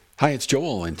Hi, it's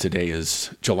Joel, and today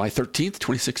is July 13th,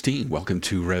 2016. Welcome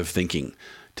to Rev Thinking.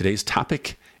 Today's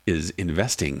topic is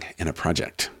investing in a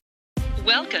project.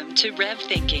 Welcome to Rev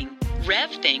Thinking.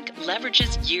 RevThink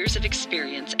leverages years of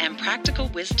experience and practical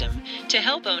wisdom to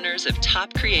help owners of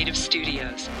top creative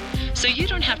studios, so you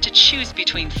don't have to choose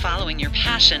between following your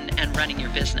passion and running your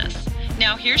business.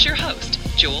 Now here's your host,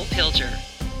 Joel Pilger.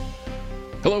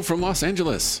 Hello from Los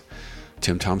Angeles.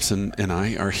 Tim Thompson and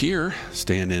I are here,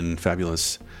 staying in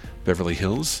fabulous Beverly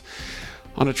Hills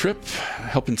on a trip,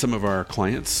 helping some of our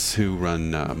clients who run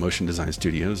motion design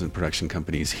studios and production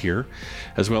companies here,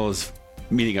 as well as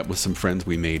meeting up with some friends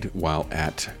we made while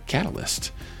at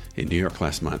Catalyst in New York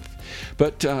last month.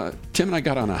 But Tim and I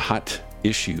got on a hot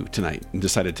issue tonight and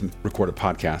decided to record a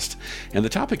podcast. And the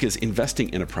topic is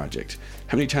investing in a project.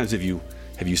 How many times have you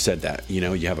said that? You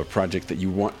know, you have a project that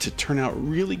you want to turn out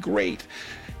really great,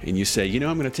 and you say, I'm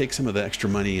going to take some of the extra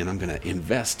money and I'm going to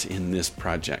invest in this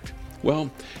project.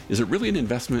 Well, is it really an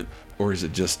investment or is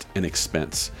it just an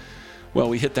expense? Well,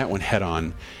 we hit that one head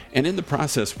on, and in the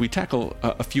process, we tackle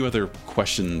a few other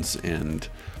questions and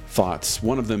thoughts.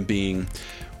 One of them being,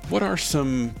 what are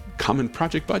some common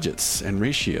project budgets and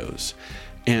ratios?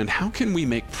 And how can we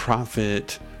make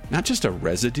profit not just a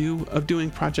residue of doing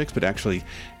projects, but actually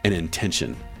an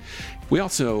intention? We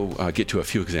also get to a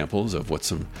few examples of what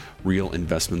some real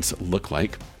investments look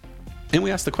like. And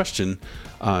we ask the question,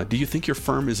 do you think your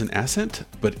firm is an asset,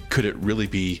 but could it really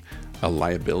be a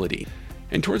liability?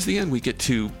 And towards the end, we get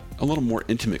to a little more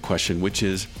intimate question, which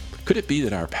is, could it be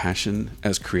that our passion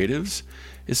as creatives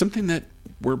is something that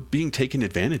we're being taken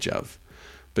advantage of?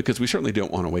 Because we certainly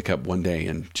don't want to wake up one day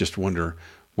and just wonder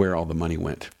where all the money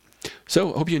went.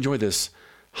 So I hope you enjoy this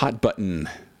hot button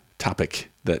topic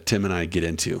that Tim and I get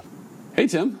into. Hey,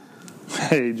 Tim.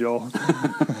 Hey, Joel.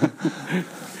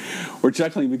 We're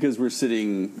chuckling because we're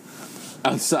sitting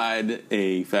outside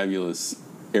a fabulous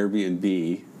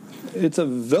Airbnb. It's a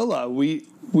villa.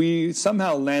 We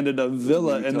somehow landed a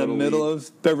villa in the middle of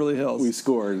Beverly Hills. We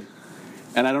scored.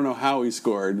 And I don't know how we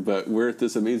scored, but we're at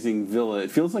this amazing villa.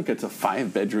 It feels like it's a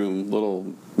 5-bedroom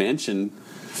little mansion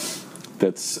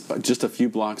that's just a few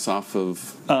blocks off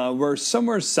of... We're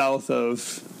somewhere south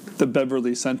of the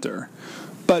Beverly Center.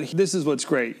 But this is what's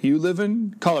great. You live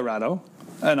in Colorado,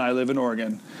 and I live in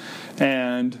Oregon.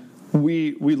 And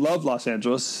we love Los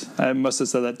Angeles. I must have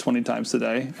said that 20 times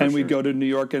today. And we go to New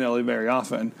York and LA very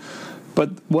often.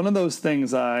 But one of those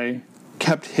things I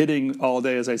kept hitting all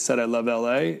day as I said I love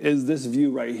LA is this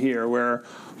view right here where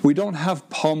we don't have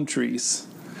palm trees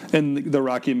in the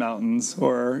Rocky Mountains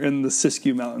or in the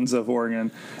Siskiyou Mountains of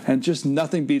Oregon. And just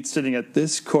nothing beats sitting at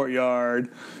this courtyard.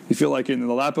 You feel like in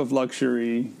the lap of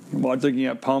luxury while looking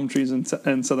at palm trees in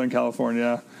Southern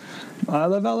California. I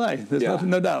love LA. There's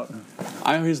no doubt.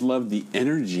 I always love the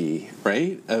energy,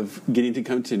 right, of getting to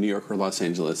come to New York or Los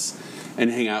Angeles and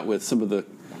hang out with some of the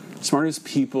smartest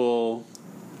people,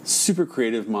 super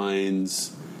creative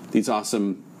minds, these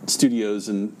awesome studios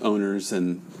and owners,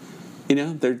 and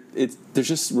they're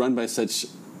just run by such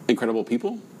incredible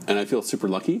people, and I feel super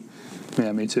lucky.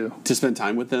 Yeah, me too. To spend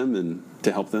time with them and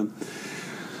to help them.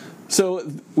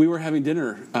 So we were having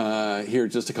dinner here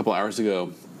just a couple hours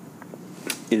ago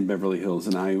in Beverly Hills,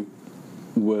 and I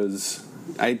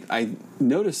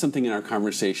noticed something in our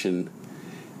conversation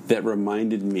that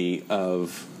reminded me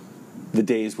of the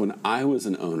days when I was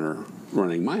an owner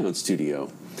running my own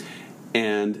studio.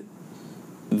 And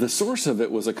the source of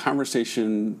it was a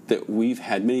conversation that we've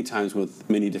had many times with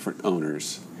many different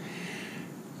owners.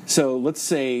 So let's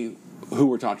say who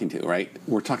we're talking to, right?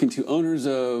 We're talking to owners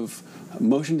of a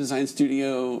motion design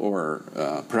studio or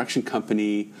a production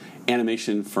company,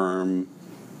 animation firm,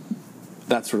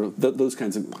 that sort of those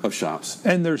kinds of shops.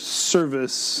 And they're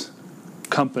service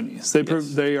companies.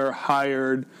 They are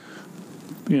hired,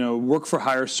 work for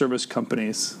hire service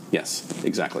companies. Yes,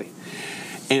 exactly.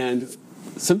 And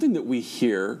something that we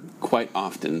hear quite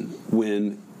often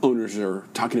when owners are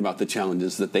talking about the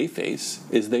challenges that they face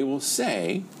is they will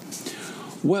say,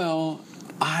 well,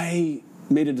 I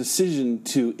made a decision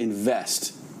to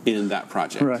invest in that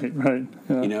project. Right.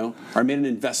 Yeah. Or I made an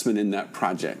investment in that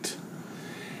project.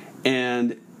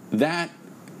 And that,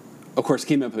 of course,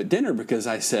 came up at dinner because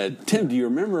I said, Tim, do you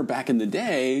remember back in the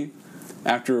day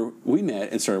after we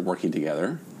met and started working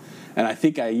together? And I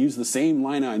think I used the same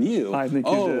line on you. I think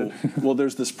you did. Well,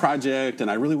 there's this project,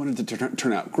 and I really wanted it to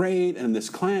turn out great, and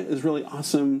this client is really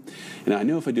awesome, and I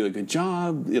know if I do a good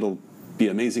job, it'll be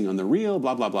amazing on the reel,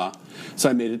 blah, blah, blah. So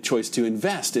I made a choice to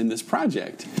invest in this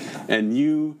project. And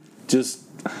you just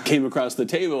came across the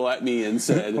table at me and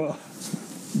said,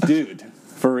 dude,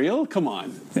 for real? Come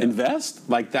on. Yeah. Invest?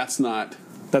 Like, that's not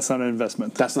an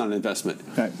investment. That's not an investment.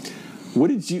 Right. What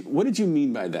did you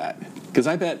mean by that? Because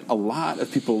I bet a lot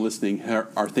of people listening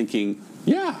are thinking,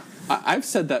 yeah, I've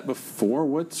said that before.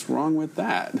 What's wrong with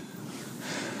that?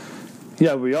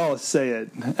 Yeah, we all say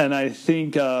it. And I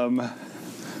think, so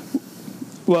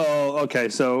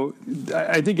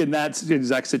I think in that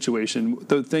exact situation,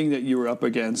 the thing that you were up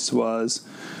against was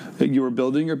you were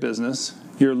building your business.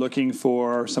 You're looking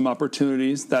for some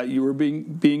opportunities that you were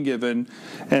being given.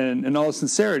 And in all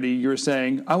sincerity, you're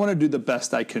saying, I want to do the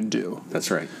best I can do.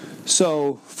 That's right.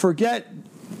 So forget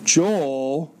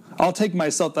Joel. I'll take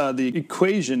myself out of the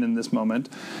equation in this moment,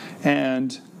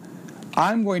 and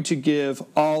I'm going to give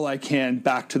all I can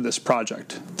back to this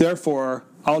project. Therefore,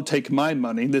 I'll take my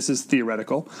money. This is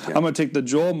theoretical. Yeah. I'm going to take the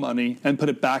Joel money and put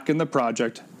it back in the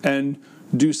project and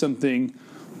do something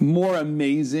more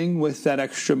amazing with that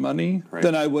extra money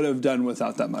than I would have done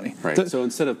without that money. Right. So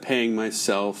instead of paying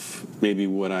myself maybe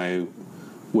what I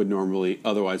would normally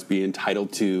otherwise be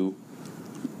entitled to,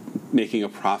 making a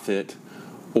profit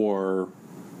or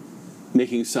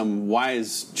making some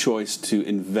wise choice to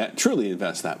truly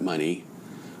invest that money,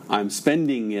 I'm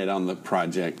spending it on the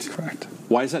project. Correct.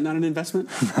 Why is that not an investment?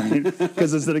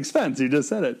 Because it's an expense. You just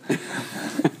said it.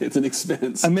 It's an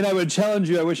expense. I mean, I would challenge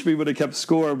you. I wish we would have kept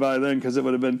score by then, because it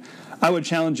would have been. I would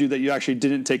challenge you that you actually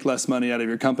didn't take less money out of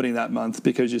your company that month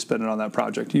because you spent it on that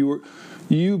project.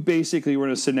 You basically were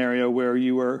in a scenario where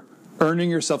you were earning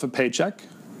yourself a paycheck.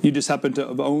 You just happened to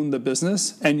own the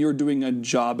business, and you're doing a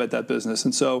job at that business.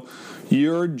 And so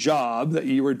your job that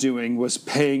you were doing was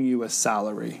paying you a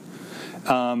salary.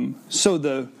 So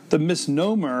the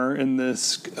misnomer in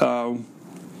this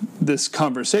this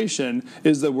conversation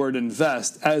is the word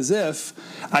invest, as if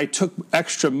I took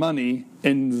extra money,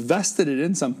 invested it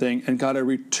in something, and got a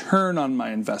return on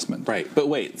my investment. Right. But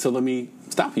wait, so let me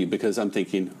stop you, because I'm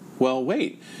thinking, well,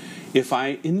 wait, if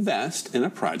I invest in a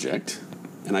project,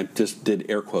 and I just did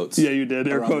air quotes. Yeah, you did.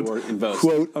 Air quotes.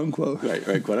 Quote, unquote.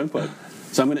 Right, quote, unquote.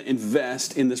 So I'm going to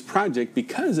invest in this project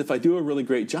because if I do a really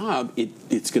great job,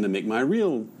 it's going to make my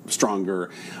reel stronger.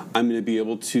 I'm going to be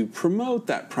able to promote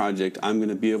that project. I'm going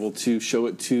to be able to show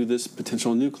it to this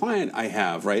potential new client I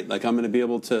have, right? Like I'm going to be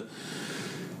able to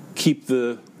keep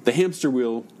the hamster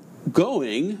wheel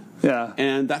going. Yeah.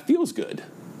 And that feels good.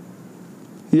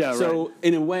 Yeah, so right.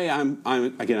 In a way, I'm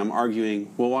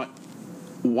arguing, well,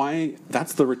 why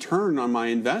that's the return on my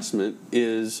investment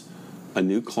is a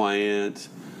new client,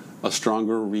 a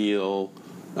stronger reel,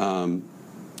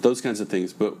 those kinds of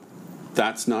things. But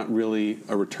that's not really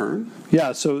a return?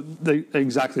 Yeah, so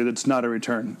exactly, that's not a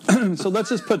return. So let's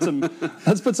just put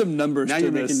some numbers now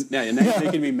to this. Now you're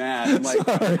making me mad. I'm like,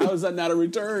 how is that not a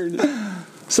return?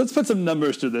 So let's put some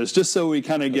numbers to this, just so we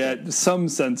kind of get some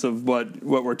sense of what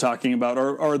we're talking about,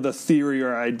 or the theory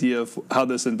or idea of how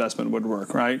this investment would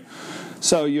work, right?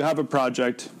 So you have a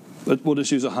project. We'll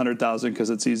just use $100,000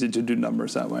 because it's easy to do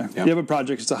numbers that way. Yep. You have a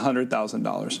project, it's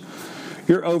 $100,000.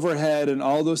 Your overhead and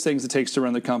all those things it takes to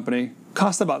run the company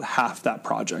cost about half that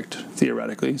project,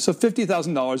 theoretically. So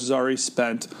 $50,000 is already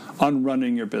spent on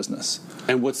running your business.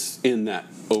 And what's in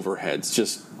that overheads?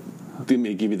 Just let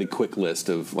me give you the quick list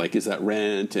of, like, is that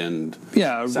rent and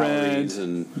salaries?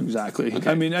 Rent, exactly. Okay.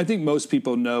 I mean, I think most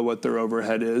people know what their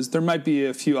overhead is. There might be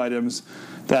a few items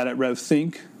that at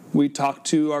RevThink we talk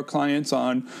to our clients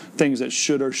on things that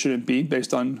should or shouldn't be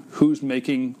based on who's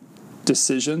making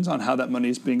decisions on how that money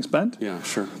is being spent. Yeah,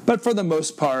 sure. But for the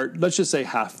most part, let's just say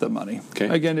half the money. Okay.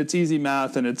 Again, it's easy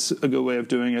math, and it's a good way of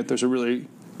doing it.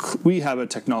 We have a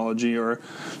technology or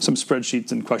some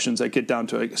spreadsheets and questions that get down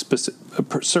to a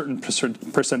certain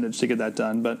percentage to get that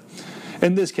done. But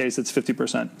in this case, it's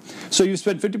 50%. So you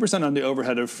spend 50% on the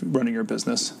overhead of running your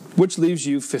business, which leaves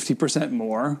you 50%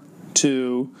 more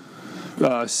to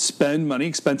spend money,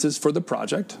 expenses for the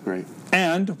project. Right.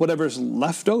 And whatever's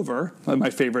left over,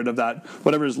 my favorite of that,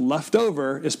 whatever's left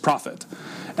over is profit.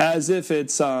 As if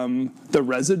it's the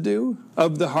residue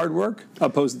of the hard work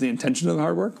opposed to the intention of the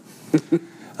hard work.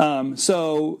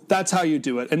 So that's how you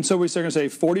do it. And so we're going to say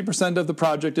 40% of the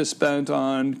project is spent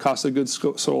on cost of goods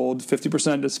sold,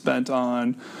 50% is spent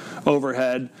on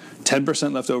overhead,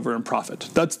 10% left over in profit.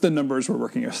 That's the numbers we're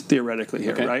working with theoretically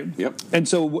here, right? Yep. And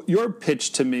so your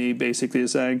pitch to me basically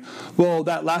is saying, well,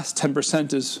 that last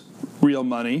 10% is real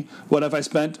money. What if I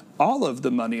spent all of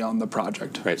the money on the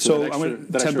project? Right. So that I'm going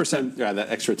to 10%. That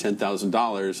extra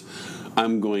 $10,000,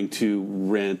 I'm going to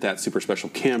rent that super special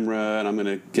camera, and I'm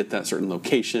going to get that certain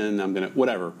location. I'm going to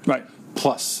whatever. Right.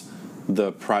 Plus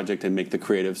the project and make the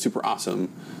creative super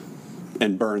awesome,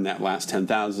 and burn that last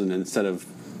 $10,000 instead of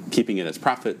keeping it as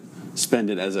profit. Spend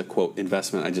it as a quote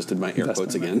investment. I just did my air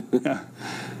quotes again. Yeah.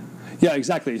 Yeah,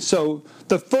 exactly. So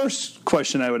the first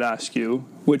question I would ask you,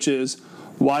 which is,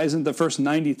 why isn't the first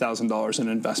 $90,000 an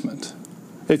investment?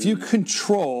 If you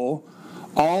control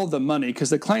all the money,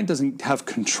 because the client doesn't have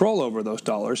control over those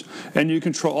dollars, and you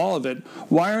control all of it,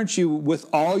 why aren't you, with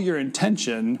all your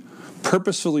intention,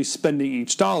 purposefully spending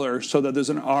each dollar so that there's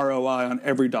an ROI on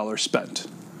every dollar spent?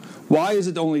 Why is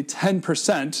it only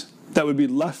 10% that would be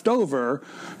left over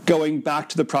going back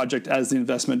to the project as the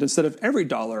investment instead of every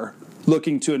dollar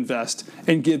looking to invest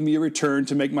and give me a return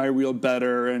to make my reel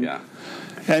better?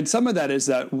 And some of that is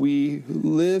that we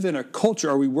live in a culture,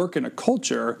 or we work in a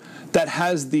culture that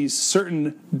has these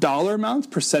certain dollar amounts,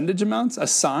 percentage amounts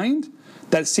assigned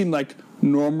that seem like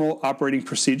normal operating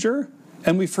procedure,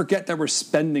 and we forget that we're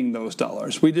spending those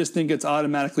dollars. We just think it's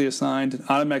automatically assigned,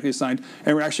 and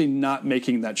we're actually not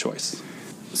making that choice.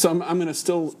 So I'm going to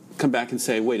still come back and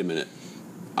say, wait a minute.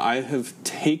 I have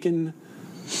taken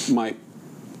my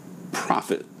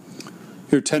profit,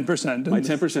 your 10%. My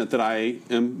 10% that I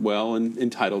am well and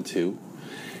entitled to,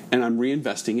 and I'm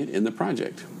reinvesting it in the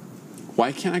project.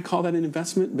 Why can't I call that an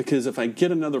investment? Because if I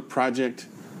get another project,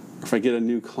 or if I get a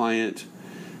new client,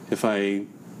 if I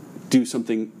do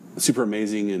something super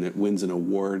amazing and it wins an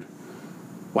award,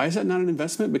 why is that not an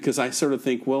investment? Because I sort of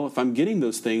think, well, if I'm getting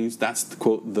those things, that's, the,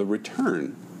 quote, the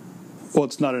return. Well,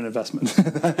 it's not an investment.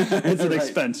 It's an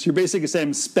expense. You're basically saying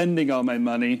I'm spending all my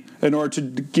money in order to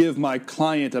give my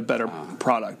client a better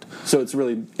product. So it's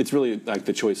really like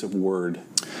the choice of word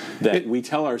that we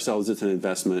tell ourselves it's an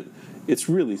investment. It's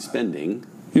really spending.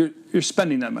 You're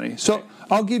spending that money. So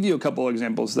I'll give you a couple of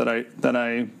examples that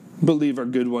I believe are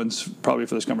good ones probably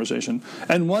for this conversation.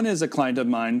 And one is a client of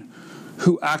mine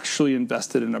who actually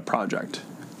invested in a project.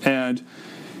 And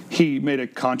he made a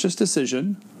conscious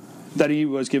decision that he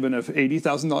was given an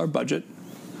 $80,000 budget,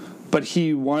 but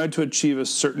he wanted to achieve a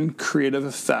certain creative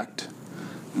effect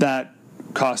that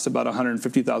cost about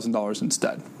 $150,000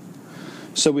 instead.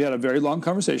 So we had a very long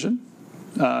conversation.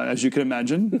 As you can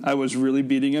imagine, I was really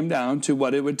beating him down to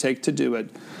what it would take to do it.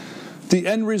 The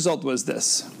end result was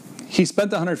this. He spent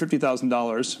the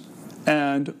 $150,000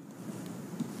 and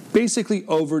basically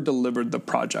over-delivered the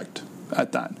project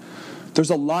at that. There's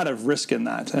a lot of risk in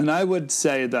that. And I would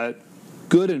say that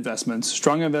good investments,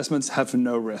 strong investments, have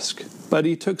no risk. But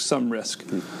he took some risk.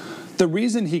 The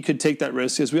reason he could take that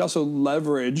risk is we also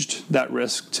leveraged that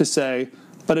risk to say,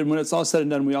 but when it's all said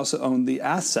and done, we also own the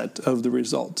asset of the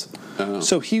result.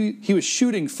 So he was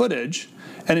shooting footage,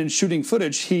 and in shooting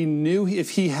footage, he knew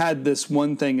if he had this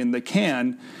one thing in the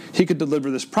can, he could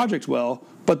deliver this project well,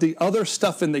 but the other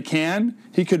stuff in the can,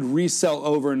 he could resell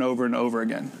over and over and over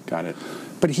again. Got it.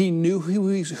 But he knew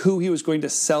who he was going to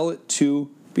sell it to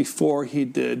before he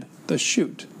did the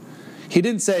shoot. He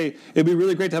didn't say, it'd be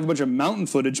really great to have a bunch of mountain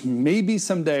footage. Maybe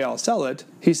someday I'll sell it.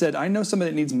 He said, I know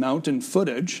somebody that needs mountain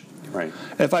footage. Right.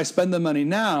 If I spend the money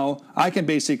now, I can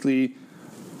basically,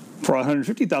 for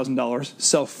 $150,000,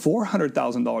 sell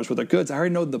 $400,000 worth of goods. I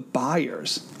already know the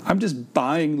buyers. I'm just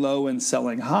buying low and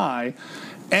selling high.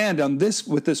 And on this,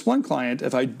 with this one client,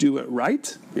 if I do it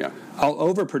right, I'll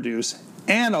overproduce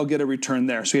and I'll get a return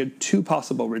there. So he had two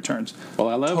possible returns. Well,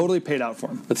 I love totally paid out for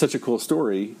him. That's such a cool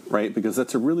story, right? Because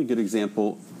that's a really good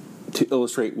example to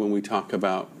illustrate when we talk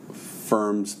about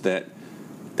firms that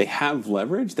they have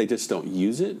leverage, they just don't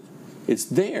use it. It's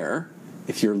there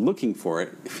if you're looking for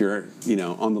it, if you're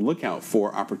on the lookout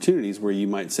for opportunities where you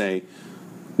might say,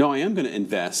 no, I am going to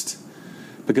invest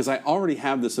because I already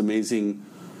have this amazing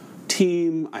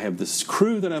team, I have this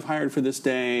crew that I've hired for this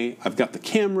day, I've got the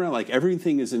camera, like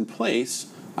everything is in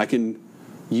place. I can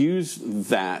use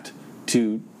that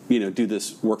to do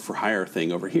this work for hire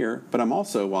thing over here, but I'm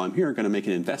also, while I'm here, going to make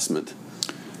an investment.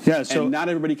 Yeah, so and not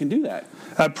everybody can do that.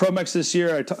 At Promex this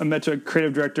year, I met a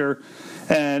creative director,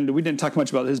 and we didn't talk much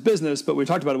about his business, but we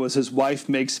talked about it was his wife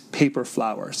makes paper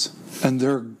flowers, and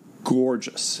they're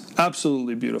gorgeous,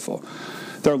 absolutely beautiful.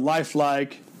 They're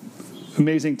lifelike,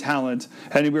 amazing talent,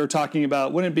 and we were talking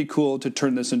about, wouldn't it be cool to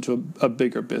turn this into a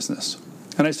bigger business?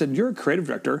 And I said, you're a creative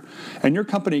director, and your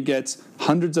company gets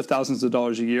hundreds of thousands of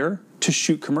dollars a year to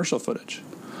shoot commercial footage.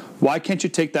 Why can't you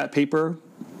take that paper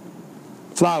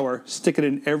flower, stick it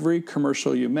in every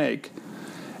commercial you make,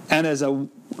 and as a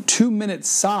 2-minute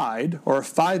side or a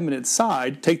 5-minute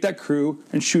side, take that crew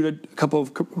and shoot a couple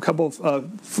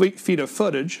of feet of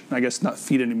footage. I guess not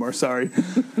feet anymore, sorry.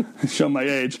 Show my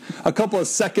age. A couple of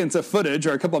seconds of footage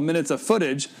or a couple of minutes of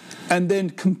footage, and then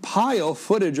compile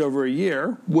footage over a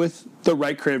year with the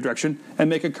right creative direction and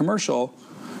make a commercial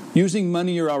using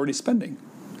money you're already spending.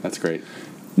 That's great.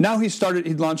 Now he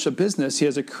launched a business. He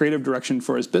has a creative direction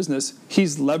for his business.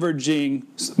 He's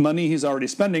leveraging money he's already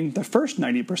spending, the first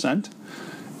 90%,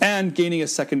 and gaining a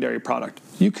secondary product.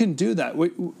 You can do that.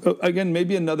 Again,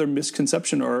 maybe another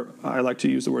misconception, or I like to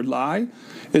use the word lie,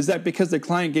 is that because the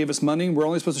client gave us money, we're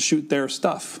only supposed to shoot their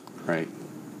stuff. Right.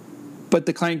 But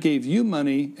the client gave you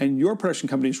money, and your production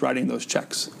company is writing those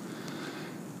checks.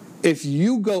 If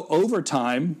you go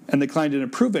overtime and the client didn't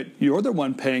approve it, you're the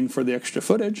one paying for the extra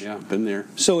footage. Yeah, been there.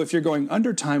 So if you're going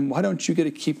under time, why don't you get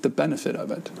to keep the benefit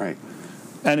of it? Right.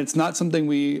 And it's not something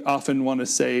we often want to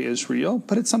say is real,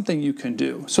 but it's something you can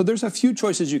do. So there's a few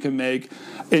choices you can make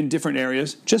in different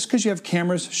areas. Just because you have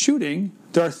cameras shooting,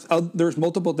 there's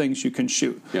multiple things you can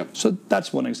shoot. Yep. So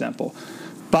that's one example.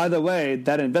 By the way,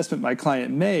 that investment my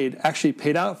client made actually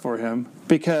paid out for him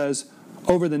because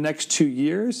over the next 2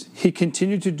 years, he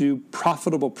continued to do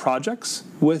profitable projects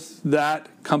with that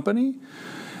company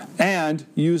and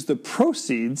use the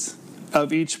proceeds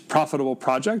of each profitable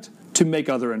project to make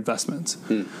other investments.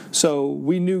 So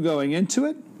we knew going into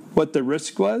it what the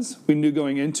risk was. We knew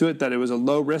going into it that it was a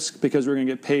low risk because we were going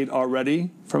to get paid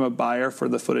already from a buyer for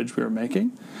the footage we were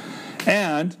making.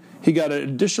 And he got an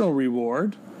additional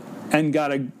reward and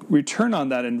got a return on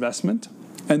that investment.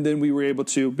 And then we were able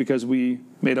to, because we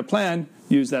made a plan,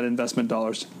 use that investment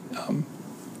dollars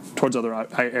towards other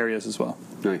areas as well.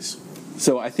 Nice.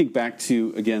 So I think back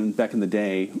in the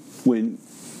day when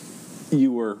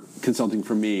you were consulting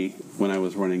for me when I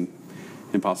was running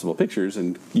Impossible Pictures,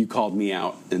 and you called me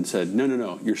out and said,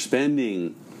 no, you're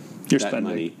spending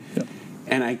money. Yep.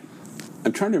 And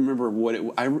I'm trying to remember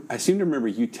I seem to remember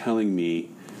you telling me,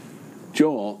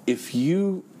 Joel, if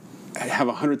you have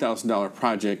a $100,000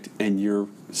 project and you're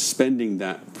spending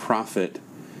that profit,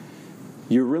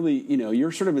 you're really,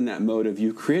 you're sort of in that mode of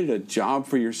you created a job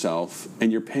for yourself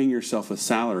and you're paying yourself a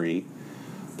salary,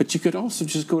 but you could also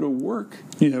just go to work.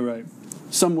 Yeah, right.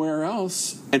 Somewhere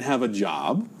else and have a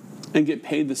job and get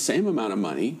paid the same amount of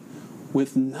money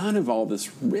with none of all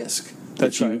this risk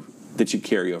that you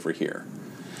carry over here.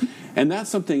 And that's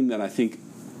something that I think,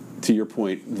 to your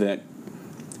point, that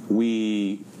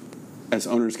we as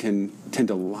owners can tend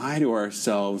to lie to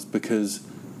ourselves, because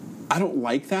I don't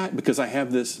like that, because I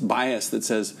have this bias that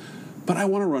says, but I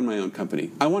want to run my own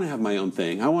company. I want to have my own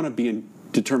thing. I want to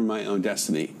determine my own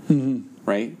destiny. Mm-hmm.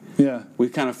 Right? Yeah. We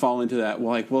kind of fall into that.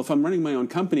 Well, if I'm running my own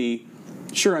company,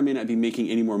 sure, I may not be making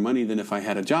any more money than if I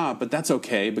had a job, but that's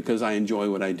okay because I enjoy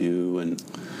what I do and,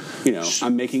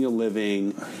 I'm making a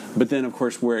living. But then, of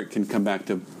course, where it can come back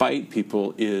to bite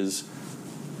people is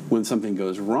when something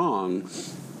goes wrong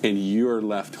and you're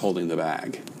left holding the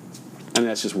bag. And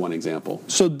that's just one example.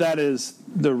 So that is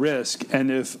the risk.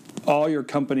 And if all your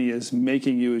company is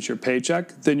making you as your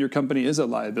paycheck, then your company is a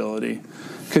liability,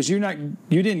 because you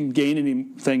didn't gain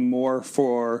anything more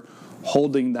for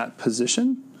holding that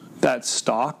position, that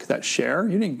stock, that share.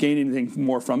 You didn't gain anything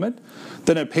more from it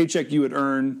than a paycheck you would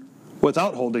earn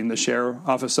without holding the share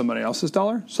off of somebody else's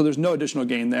dollar. So there's no additional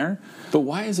gain there. But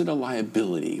why is it a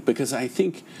liability? Because I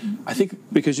think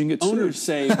because you can get owners sued.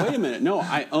 say, wait a minute, no,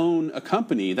 I own a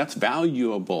company that's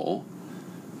valuable,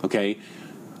 okay?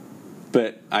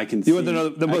 But I can see... You want to know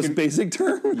the most basic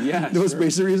term? Yeah, The most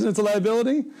basic reason it's a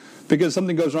liability? Because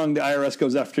something goes wrong, the IRS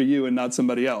goes after you and not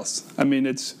somebody else. I mean,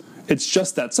 it's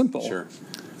just that simple. Sure.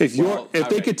 If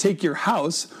they could take your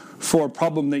house for a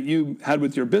problem that you had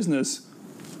with your business...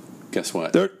 Guess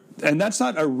what? And that's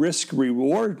not a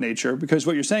risk-reward nature, because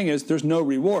what you're saying is there's no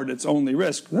reward, it's only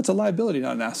risk. That's a liability,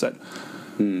 not an asset.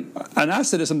 An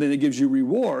asset is something that gives you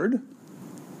reward,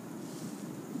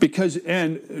 because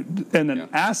and an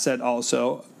asset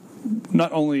also,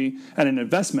 not only, and an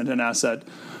investment, an asset,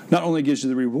 not only gives you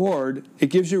the reward, it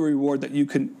gives you a reward that you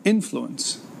can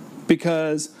influence.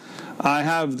 Because I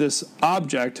have this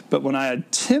object, but when I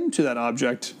add Tim to that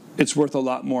object, it's worth a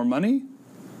lot more money.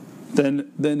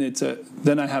 Then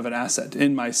I have an asset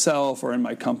in myself or in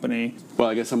my company. Well,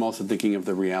 I guess I'm also thinking of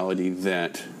the reality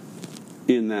that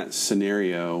in that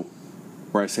scenario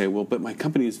where I say, well, but my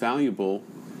company is valuable,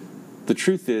 the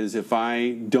truth is if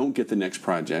I don't get the next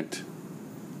project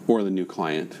or the new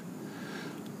client,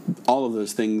 all of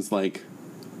those things like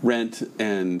rent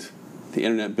and the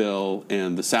internet bill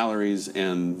and the salaries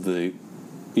and the,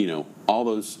 all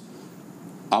those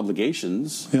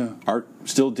obligations are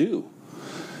still due.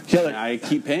 Yeah, and I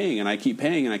keep paying, and I keep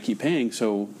paying, and I keep paying.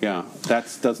 So,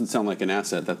 that doesn't sound like an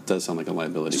asset. That does sound like a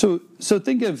liability. So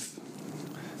think of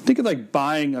like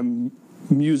buying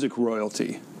a music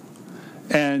royalty,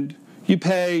 and you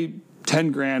pay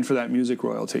 $10,000 for that music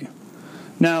royalty.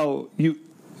 Now,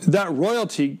 that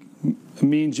royalty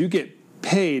means you get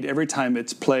paid every time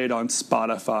it's played on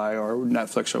Spotify or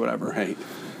Netflix or whatever. Right.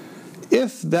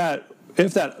 If that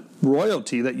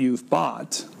royalty that you've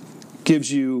bought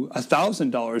gives you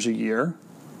 $1,000 a year,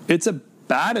 it's a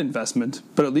bad investment,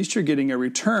 but at least you're getting a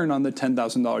return on the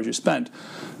 $10,000 you spent.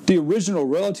 The original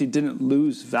royalty didn't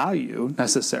lose value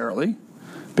necessarily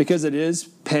because it is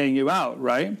paying you out,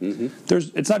 right?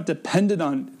 It's not dependent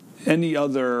on any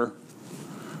other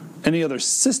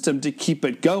system to keep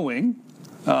it going.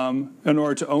 In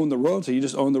order to own the royalty, you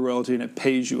just own the royalty and it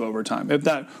pays you over time. If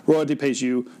that royalty pays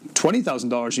you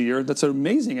 $20,000 a year, that's an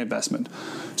amazing investment.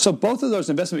 So both of those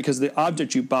investments, because the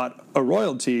object you bought, a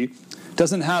royalty,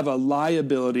 doesn't have a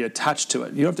liability attached to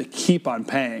it. You don't have to keep on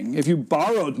paying. If you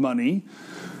borrowed money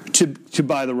to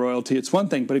buy the royalty, it's one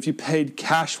thing, but if you paid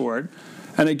cash for it,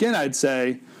 and again, I'd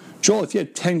say, Joel, if you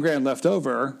had 10 grand left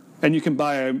over and you can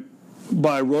buy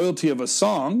a royalty of a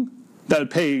song that would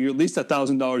pay you at least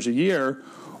 $1,000 a year,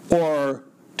 or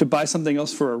to buy something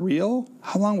else for a reel,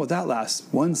 how long will that last?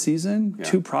 1 season,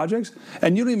 2 projects?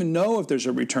 And you don't even know if there's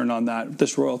a return on that.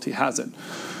 This royalty hasn't.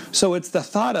 So it's the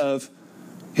thought of,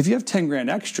 if you have 10 grand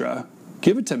extra,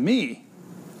 give it to me.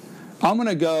 I'm going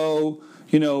to go,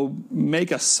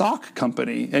 make a sock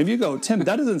company. And if you go, Tim,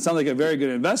 that doesn't sound like a very good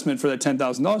investment for that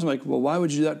 $10,000. I'm like, well, why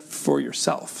would you do that for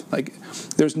yourself? Like,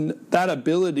 there's that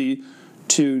ability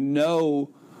to know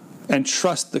and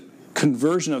trust the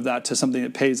conversion of that to something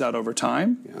that pays out over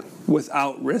time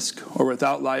without risk or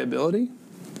without liability.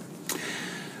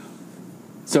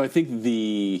 So I think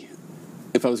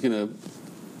if I was going to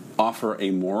offer a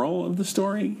moral of the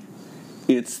story,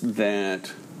 it's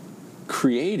that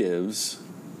creatives,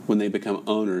 when they become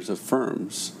owners of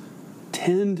firms,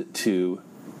 tend to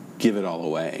give it all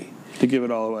away.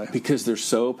 Because they're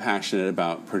so passionate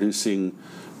about producing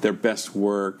their best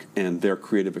work and their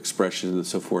creative expression and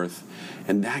so forth,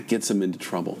 and that gets them into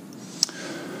trouble.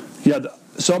 Yeah,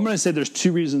 so I'm going to say there's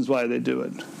 2 reasons why they do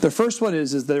it. The first one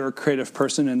is they're a creative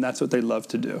person, and that's what they love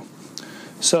to do.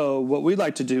 So what we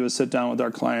like to do is sit down with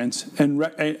our clients and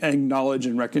acknowledge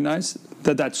and recognize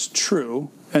that that's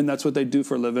true, and that's what they do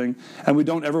for a living, and we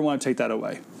don't ever want to take that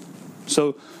away.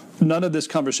 So none of this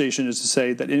conversation is to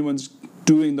say that anyone's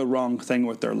doing the wrong thing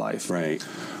with their life. Right.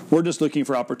 We're just looking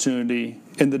for opportunity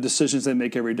in the decisions they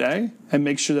make every day and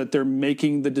make sure that they're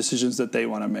making the decisions that they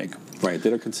want to make. Right,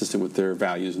 that are consistent with their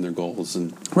values and their goals.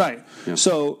 Right. Yeah.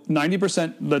 So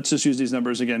 90%, let's just use these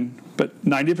numbers again, but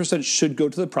 90% should go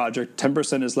to the project,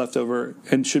 10% is left over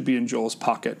and should be in Joel's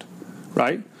pocket,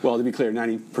 right? Well, to be clear,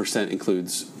 90%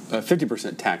 includes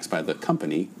 50% tax by the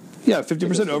company. Yeah,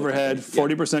 50% overhead,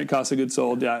 40% cost of goods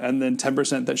sold, and then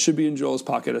 10% that should be in Joel's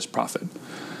pocket as profit.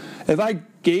 If I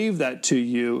gave that to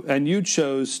you and you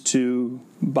chose to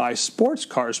buy sports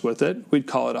cars with it, we'd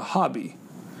call it a hobby.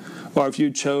 Or if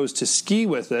you chose to ski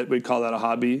with it, we'd call that a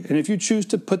hobby. And if you choose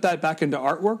to put that back into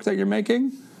artwork that you're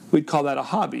making, we'd call that a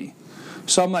hobby.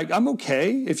 So I'm like, I'm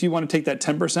okay if you want to take that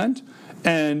 10%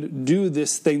 and do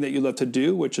this thing that you love to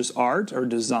do, which is art or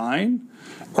design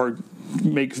or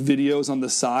make videos on the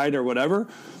side or whatever.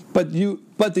 But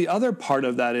the other part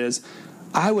of that is,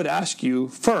 I would ask you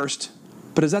first,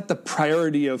 but is that the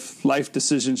priority of life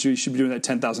decisions you should be doing that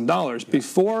 $10,000?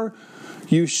 Before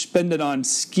you spend it on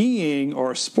skiing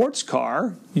or a sports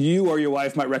car, you or your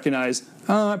wife might recognize,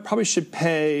 I probably should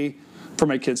pay for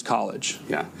my kids' college.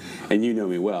 Yeah, and you know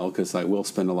me well because I will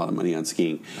spend a lot of money on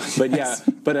skiing. But yes.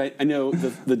 But I know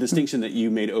the distinction that you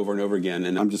made over and over again,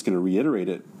 and I'm just going to reiterate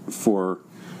it for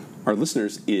our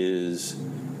listeners, is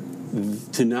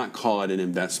to not call it an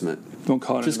investment. Don't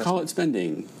call it just call it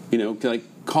spending.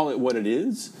 Call it what it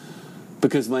is,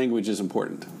 because language is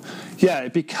important. Yeah,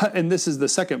 and this is the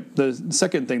second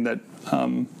thing that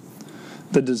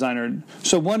the designer.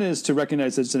 So one is to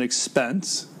recognize that it's an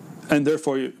expense, and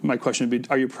therefore my question would be: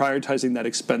 are you prioritizing that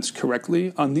expense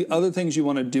correctly on the other things you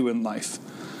want to do in life?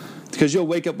 Because you'll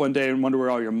wake up one day and wonder where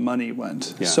all your money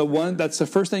went. Yeah. So that's the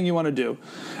first thing you want to do,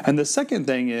 and the second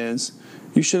thing is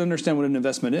you should understand what an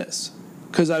investment is.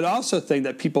 Because I'd also think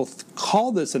that people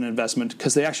call this an investment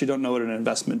because they actually don't know what an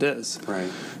investment is. Right.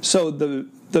 So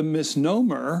the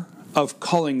misnomer of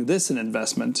calling this an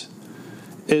investment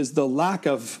is the lack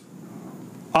of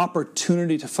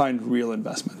opportunity to find real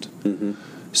investment. Mm-hmm.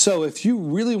 So if you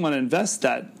really want to invest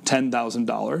that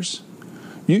 $10,000,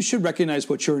 you should recognize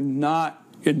what you're not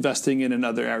investing in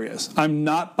other areas. I'm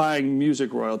not buying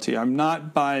music royalty. I'm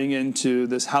not buying into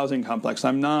this housing complex.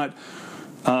 I'm not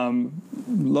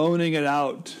loaning it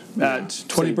out at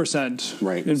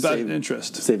 20%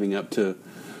 interest. Saving up to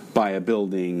buy a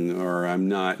building, or I'm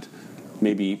not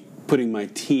maybe putting my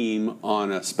team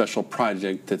on a special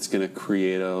project that's going to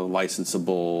create a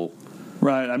licensable.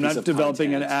 Right, I'm not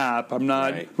developing an app. I'm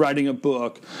not writing a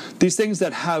book. These things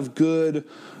that have good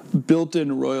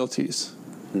built-in royalties,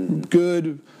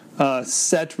 good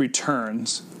set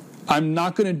returns. I'm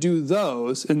not going to do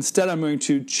those. Instead, I'm going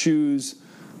to choose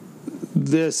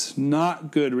this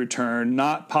not good return,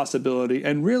 not possibility,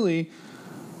 and really,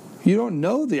 you don't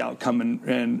know the outcome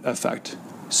and effect.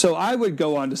 So I would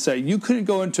go on to say, you couldn't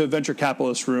go into a venture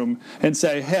capitalist room and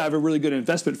say, hey, I have a really good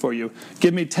investment for you.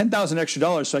 Give me $10,000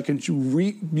 extra so I can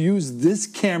use this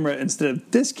camera instead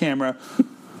of this camera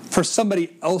for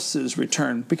somebody else's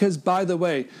return. Because, by the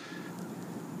way,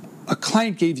 a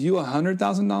client gave you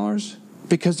 $100,000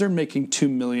 because they're making $2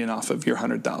 million off of your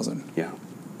 $100,000. Yeah.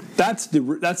 That's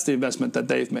the investment that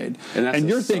they've made. And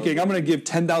you're thinking, I'm going to give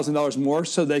 $10,000 more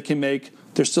so they can make,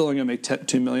 they're still only going to make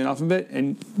 $2 million off of it,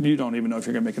 and you don't even know if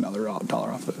you're going to make another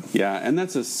dollar off of it. Yeah, and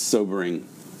that's a sobering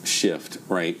shift,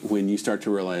 right? When you start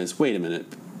to realize, wait a minute,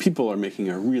 people are making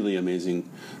a really amazing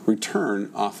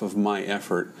return off of my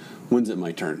effort. When's it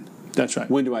my turn? That's right.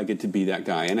 When do I get to be that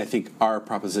guy? And I think our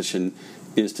proposition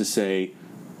is to say,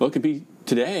 well, it could be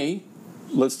today.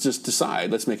 Let's just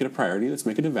decide. Let's make it a priority. Let's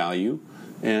make it a value,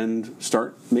 and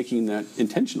start making that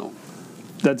intentional.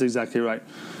 That's exactly right.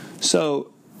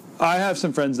 So I have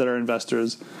some friends that are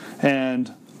investors, and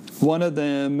one of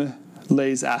them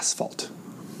lays asphalt.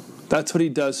 That's what he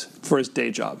does for his day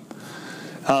job.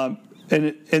 And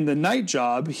in the night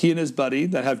job, he and his buddy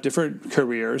that have different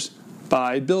careers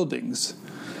buy buildings.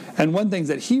 And one thing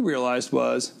that he realized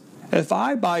was, if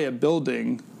I buy a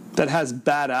building that has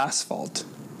bad asphalt,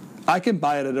 I can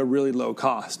buy it at a really low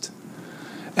cost.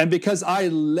 And because I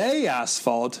lay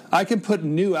asphalt, I can put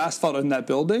new asphalt in that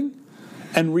building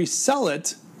and resell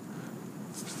it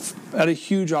at a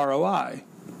huge ROI.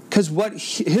 Because what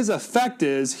his effect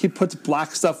is, he puts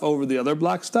black stuff over the other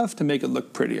black stuff to make it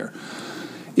look prettier.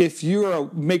 If you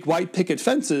make white picket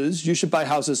fences, you should buy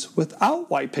houses without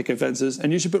white picket fences,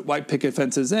 and you should put white picket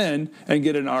fences in and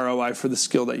get an ROI for the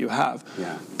skill that you have.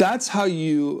 Yeah. That's how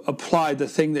you apply the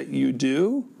thing that you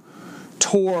do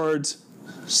towards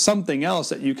something else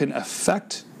that you can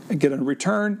affect and get a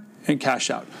return and cash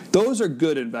out. Those are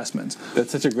good investments.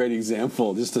 That's such a great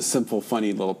example. Just a simple,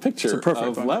 funny little picture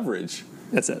of leverage.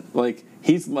 That's it. Like,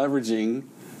 he's leveraging,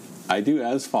 I do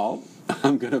asphalt,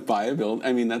 I'm going to buy a build.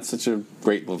 I mean, that's such a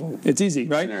great little It's easy,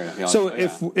 right? scenario. So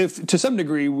if to some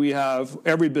degree we have,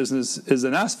 every business is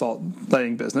an asphalt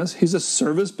laying business. He's a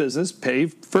service business, pay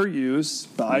for use,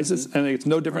 buys it, and it's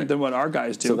no different than what our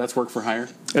guys do. So that's work for hire?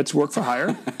 It's work for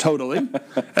hire, totally. And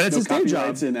it's his day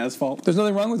job. In asphalt? There's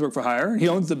nothing wrong with work for hire. He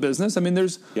owns the business. I mean,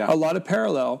 there's a lot of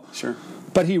parallel. Sure.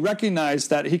 But he recognized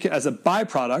that he can, as a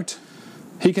byproduct,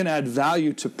 he can add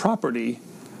value to property.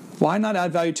 Why not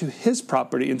add value to his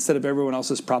property instead of everyone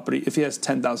else's property if he has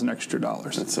 $10,000 extra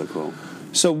dollars? That's so cool.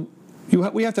 So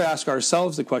we have to ask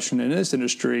ourselves the question in this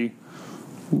industry,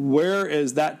 where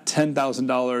is that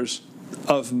 $10,000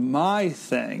 of my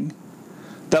thing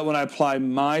that when I apply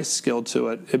my skill to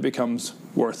it, it becomes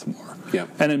worth more? Yeah.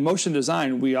 And in motion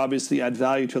design, we obviously add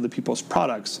value to other people's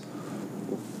products.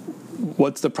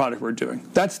 What's the product we're doing?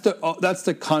 That's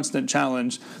the constant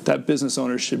challenge that business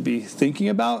owners should be thinking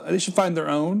about. They should find their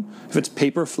own. If it's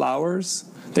paper flowers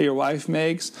that your wife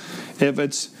makes, if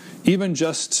it's even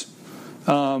just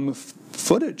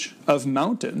footage of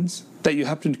mountains that you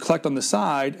have to collect on the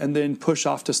side and then push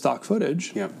off to stock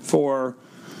footage for,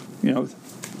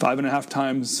 5.5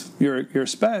 times your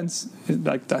expense,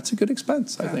 like that's a good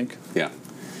expense, I think. Yeah.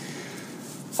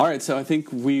 All right, so I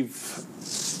think we've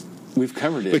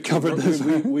covered it. We covered this.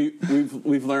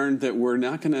 We've learned that we're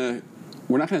not gonna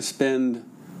spend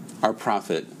our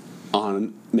profit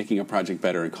on making a project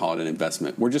better and call it an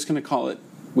investment. We're just gonna call it,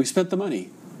 we spent the money.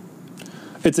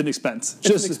 It's an expense.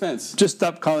 It's an expense. Just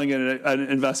stop calling it an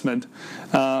investment.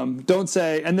 Don't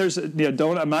say, and there's,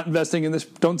 I'm not investing in this.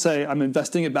 Don't say I'm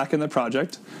investing it back in the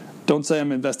project. Don't say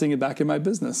I'm investing it back in my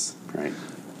business. Right.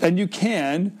 And you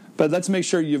can, but let's make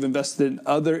sure you've invested in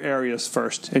other areas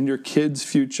first, in your kids'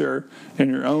 future, in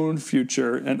your own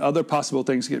future, and other possible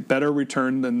things to get better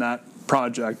return than that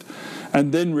project,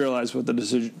 and then realize what the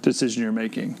decision you're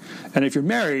making. And if you're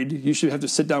married, you should have to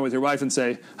sit down with your wife and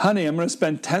say, honey, I'm going to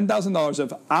spend $10,000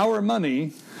 of our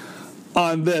money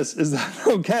on this. Is that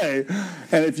okay?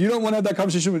 And if you don't want to have that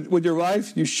conversation with your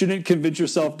wife, you shouldn't convince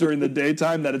yourself during the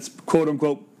daytime that it's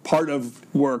quote-unquote part of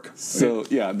work. So,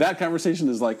 that conversation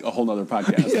is like a whole nother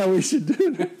podcast. Yeah, we should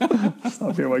do that.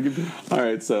 Stop here, Mike. All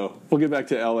right, so we'll get back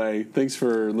to LA. Thanks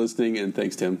for listening, and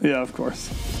thanks, Tim. Yeah, of course.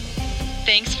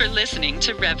 Thanks for listening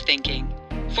to Rev Thinking.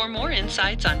 For more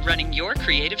insights on running your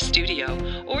creative studio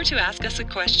or to ask us a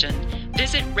question,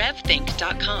 visit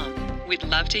revthink.com. We'd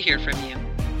love to hear from you.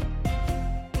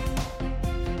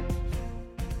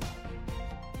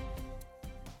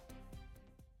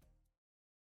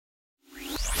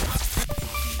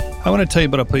 I want to tell you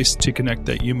about a place to connect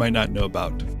that you might not know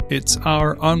about. It's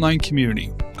our online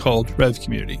community called Rev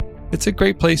Community. It's a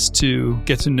great place to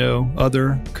get to know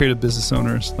other creative business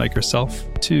owners like yourself,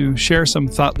 to share some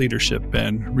thought leadership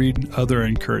and read other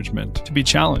encouragement, to be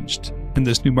challenged in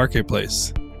this new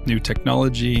marketplace, new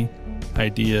technology,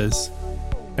 ideas,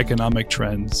 economic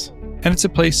trends. And it's a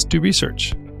place to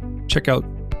research. Check out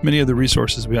many of the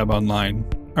resources we have online,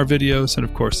 our videos, and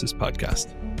of course, this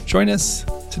podcast. Join us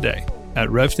today at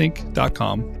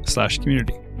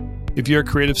revthink.com/community. If you're a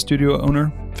creative studio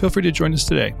owner, feel free to join us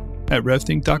today at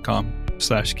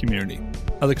revthink.com/community.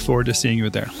 I look forward to seeing you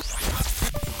there.